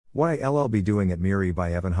What I'll be doing at MIRI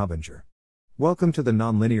by Evan Hubinger. Welcome to the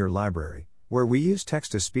Nonlinear Library, where we use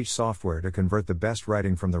text-to-speech software to convert the best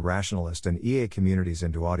writing from the rationalist and EA communities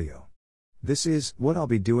into audio. This is What I'll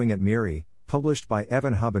Be Doing at MIRI, published by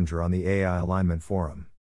Evan Hubinger on the AI Alignment Forum.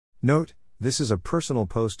 Note, this is a personal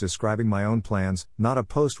post describing my own plans, not a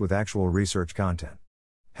post with actual research content.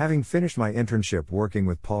 Having finished my internship working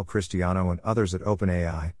with Paul Cristiano and others at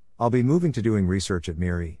OpenAI, I'll be moving to doing research at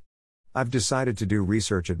MIRI. I've decided to do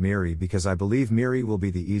research at MIRI because I believe MIRI will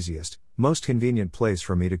be the easiest, most convenient place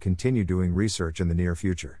for me to continue doing research in the near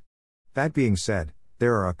future. That being said,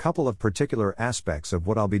 there are a couple of particular aspects of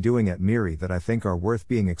what I'll be doing at MIRI that I think are worth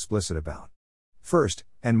being explicit about. First,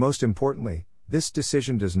 and most importantly, this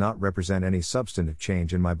decision does not represent any substantive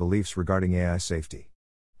change in my beliefs regarding AI safety.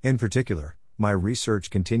 In particular, my research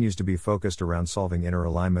continues to be focused around solving inner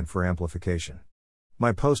alignment for amplification.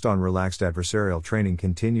 My post on relaxed adversarial training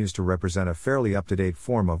continues to represent a fairly up-to-date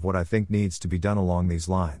form of what I think needs to be done along these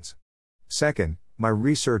lines. Second, my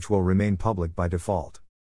research will remain public by default.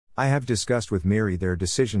 I have discussed with MIRI their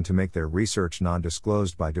decision to make their research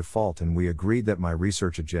non-disclosed by default, and we agreed that my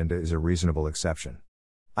research agenda is a reasonable exception.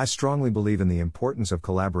 I strongly believe in the importance of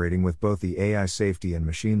collaborating with both the AI safety and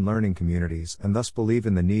machine learning communities, and thus believe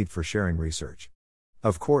in the need for sharing research.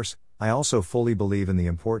 Of course, I also fully believe in the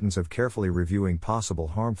importance of carefully reviewing possible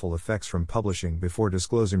harmful effects from publishing before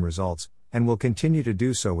disclosing results, and will continue to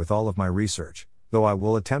do so with all of my research, though I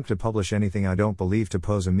will attempt to publish anything I don't believe to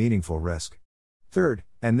pose a meaningful risk. Third,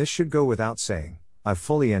 and this should go without saying, I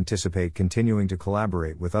fully anticipate continuing to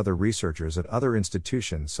collaborate with other researchers at other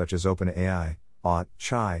institutions such as OpenAI, OT,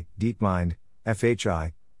 Chai, DeepMind,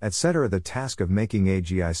 FHI, etc. The task of making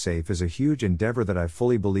AGI safe is a huge endeavor that I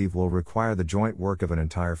fully believe will require the joint work of an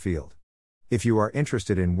entire field. If you are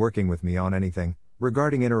interested in working with me on anything,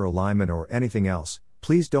 regarding inner alignment or anything else,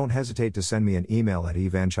 please don't hesitate to send me an email at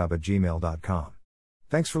evanchab@gmail.com.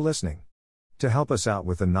 Thanks for listening. To help us out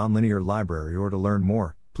with the Nonlinear Library or to learn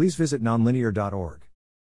more, please visit nonlinear.org.